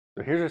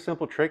So here's a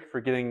simple trick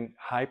for getting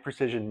high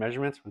precision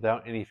measurements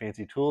without any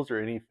fancy tools or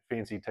any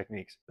fancy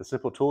techniques. The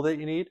simple tool that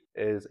you need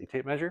is a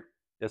tape measure.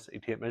 Yes, a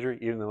tape measure,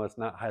 even though it's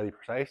not highly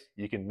precise,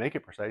 you can make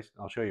it precise.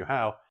 I'll show you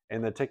how.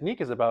 And the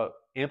technique is about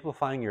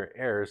amplifying your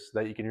errors so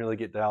that you can really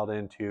get dialed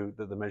into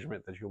the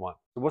measurement that you want.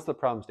 So what's the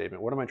problem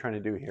statement? What am I trying to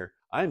do here?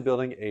 I'm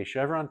building a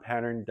chevron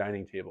pattern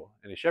dining table.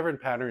 And a chevron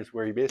pattern is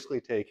where you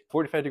basically take a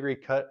 45-degree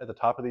cut at the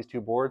top of these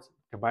two boards,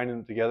 combining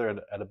them together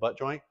at a butt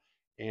joint,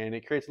 and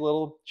it creates a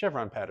little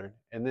chevron pattern.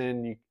 And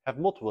then you have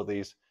multiple of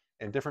these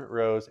in different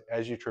rows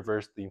as you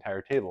traverse the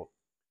entire table.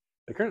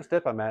 The current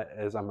step I'm at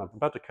is I'm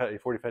about to cut a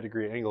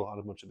 45-degree angle on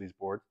a bunch of these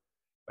boards.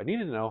 I need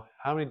to know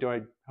how many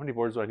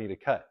boards do I need to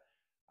cut.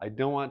 I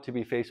don't want to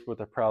be faced with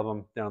a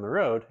problem down the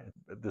road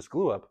at this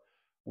glue up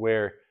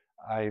where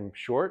I'm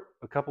short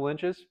a couple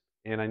inches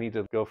and I need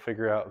to go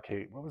figure out,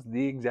 okay, what was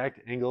the exact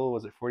angle?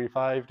 Was it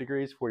 45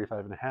 degrees,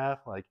 45 and a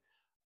half? Like,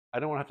 I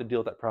don't want to have to deal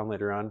with that problem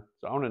later on.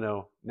 So I want to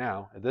know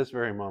now, at this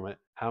very moment,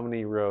 how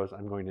many rows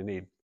I'm going to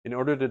need. In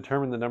order to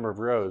determine the number of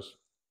rows,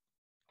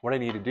 what I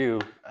need to do,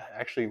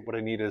 actually what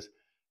I need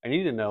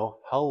to know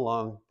how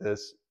long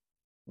this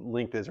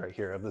length is right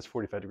here of this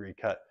 45-degree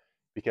cut.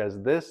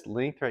 Because this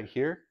length right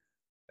here,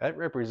 that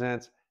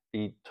represents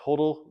the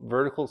total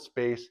vertical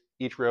space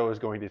each row is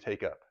going to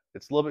take up.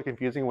 It's a little bit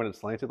confusing when it's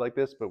slanted like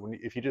this, but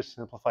if you just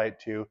simplify it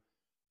to,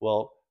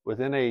 well,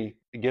 within a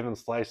given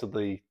slice of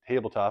the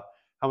tabletop,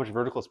 how much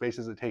vertical space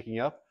is it taking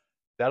up?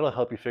 That'll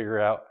help you figure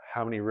out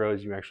how many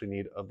rows you actually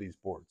need of these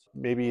boards.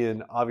 Maybe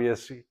an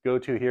obvious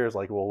go-to here is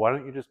like, well, why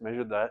don't you just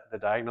measure the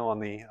diagonal on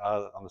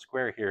the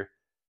square here?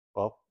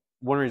 Well,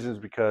 one reason is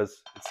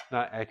because it's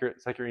not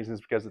accurate. Second reason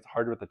is because it's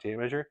hard with the tape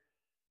measure.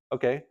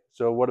 Okay,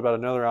 so what about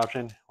another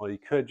option? Well, you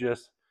could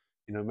just,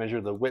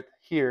 measure the width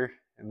here,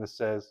 and this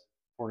says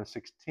 4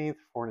 1/16,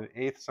 4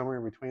 1/8, somewhere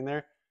in between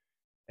there,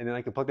 and then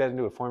I can plug that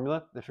into a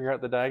formula to figure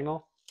out the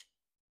diagonal.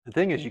 The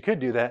thing is, you could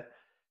do that,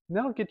 and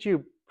that'll get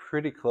you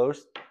pretty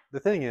close. The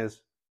thing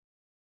is,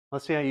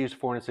 let's say I use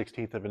 4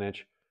 1/16 of an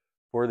inch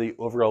for the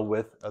overall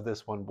width of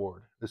this one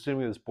board,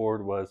 assuming this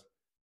board was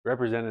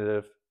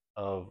representative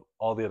of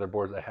all the other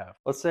boards I have.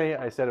 Let's say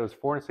I said it was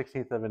 4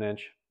 1/16 of an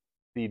inch.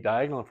 The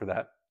diagonal for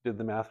that, did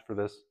the math for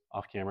this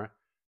off camera,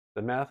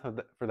 the math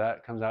for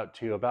that comes out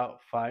to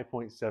about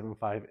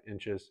 5.75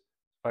 inches,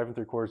 5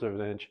 3/4 of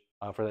an inch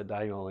for that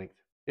diagonal length.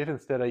 If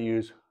instead I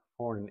use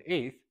 4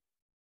 1/8,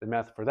 the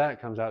math for that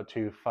comes out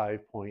to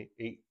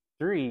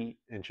 5.83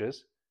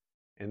 inches,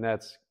 and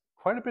that's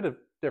quite a bit of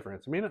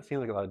difference. It may not seem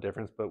like a lot of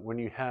difference, but when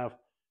you have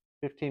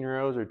 15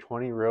 rows or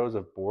 20 rows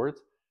of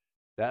boards,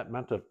 that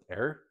amount of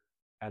error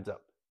adds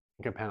up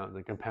and compounds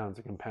and compounds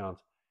and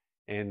compounds,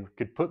 and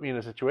could put me in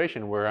a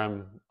situation where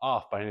I'm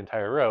off by an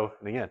entire row.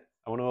 And again,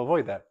 I want to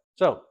avoid that.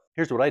 So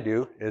here's what I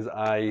do is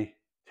I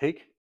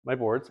take my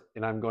boards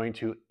and I'm going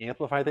to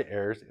amplify the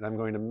errors, and I'm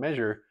going to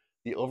measure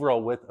the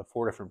overall width of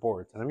 4 different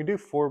boards. And I'm going to do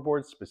 4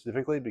 boards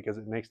specifically because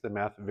it makes the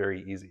math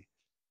very easy.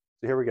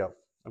 So here we go.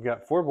 I've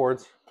got 4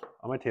 boards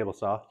on my table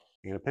saw.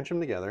 I'm going to pinch them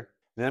together.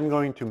 Then I'm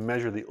going to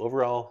measure the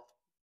overall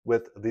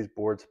width of these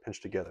boards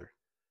pinched together.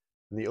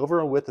 And the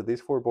overall width of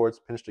these 4 boards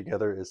pinched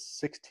together is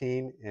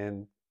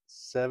 16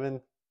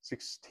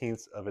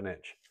 7/16 of an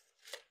inch.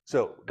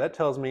 So that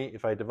tells me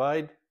if I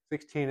divide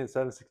 16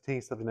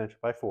 7/16 of an inch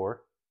by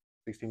 4,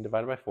 16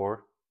 divided by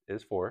 4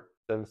 is 4.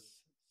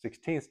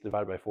 7/16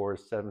 divided by 4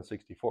 is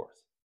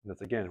 7/64. And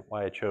that's again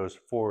why I chose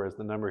 4 as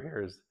the number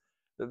here. Is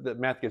the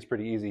math gets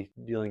pretty easy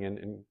dealing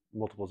in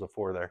multiples of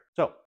 4 there.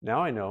 So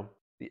now I know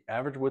the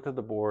average width of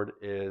the board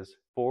is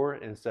 4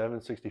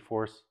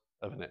 7/64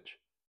 of an inch.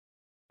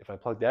 If I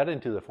plug that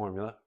into the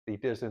formula, the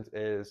distance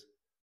is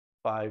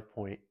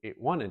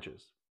 5.81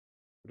 inches,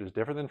 which is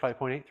different than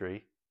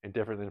 5.83 and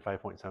different than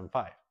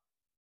 5.75.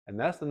 And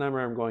that's the number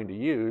I'm going to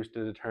use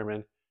to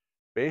determine,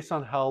 based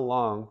on how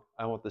long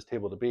I want this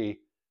table to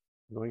be,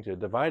 I'm going to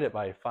divide it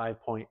by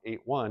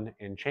 5.81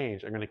 and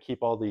change. I'm going to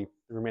keep all the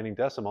remaining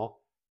decimal,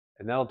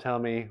 and that'll tell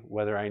me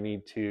whether I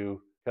need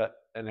to cut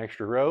an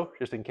extra row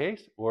just in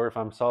case, or if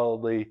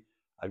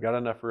I've got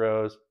enough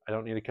rows, I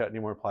don't need to cut any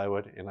more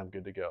plywood, and I'm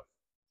good to go.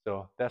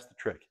 So that's the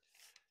trick.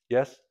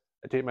 Yes,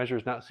 a tape measure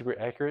is not super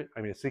accurate.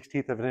 I mean, a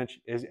 1/16 of an inch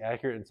is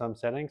accurate in some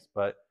settings,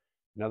 but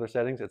in other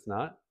settings, it's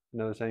not.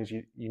 In other settings,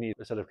 you need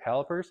a set of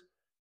calipers,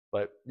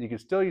 but you can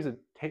still use a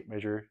tape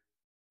measure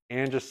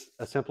and just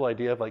a simple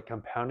idea of like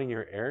compounding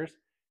your errors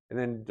and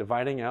then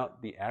dividing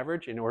out the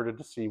average in order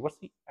to see what's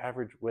the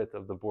average width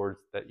of the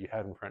boards that you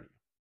have in front of you.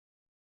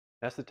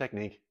 That's the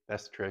technique.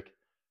 That's the trick.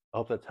 I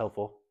hope that's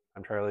helpful.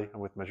 I'm Charlie. I'm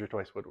with Measure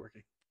Twice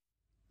Woodworking.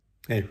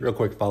 Hey, real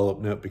quick follow-up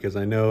note, because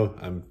I know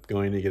I'm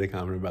going to get a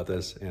comment about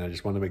this, and I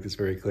just want to make this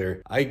very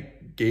clear. I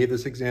gave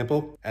this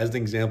example as an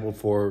example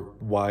for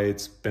why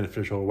it's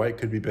beneficial, why it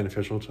could be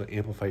beneficial to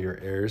amplify your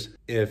errors.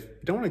 If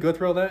you don't want to go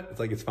through all that,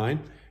 it's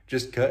fine.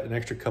 Just cut an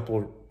extra couple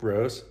of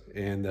rows,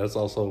 and that's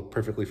also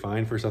perfectly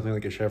fine for something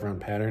like a chevron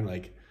pattern.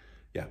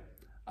 Yeah,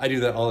 I do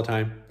that all the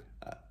time.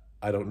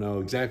 I don't know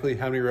exactly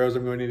how many rows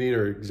I'm going to need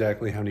or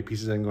exactly how many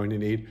pieces I'm going to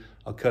need.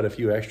 I'll cut a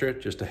few extra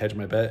just to hedge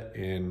my bet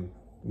and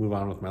move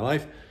on with my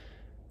life.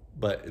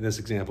 But in this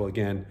example,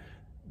 again,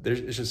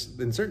 it's just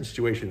in certain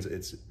situations,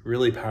 it's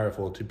really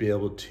powerful to be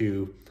able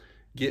to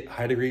get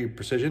high degree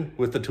precision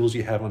with the tools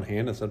you have on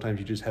hand. And sometimes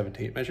you just have a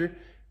tape measure.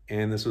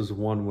 And this was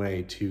one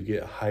way to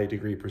get high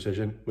degree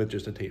precision with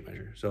just a tape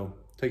measure. So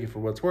take it for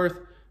what it's worth.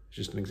 It's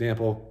just an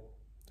example.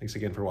 Thanks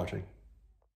again for watching.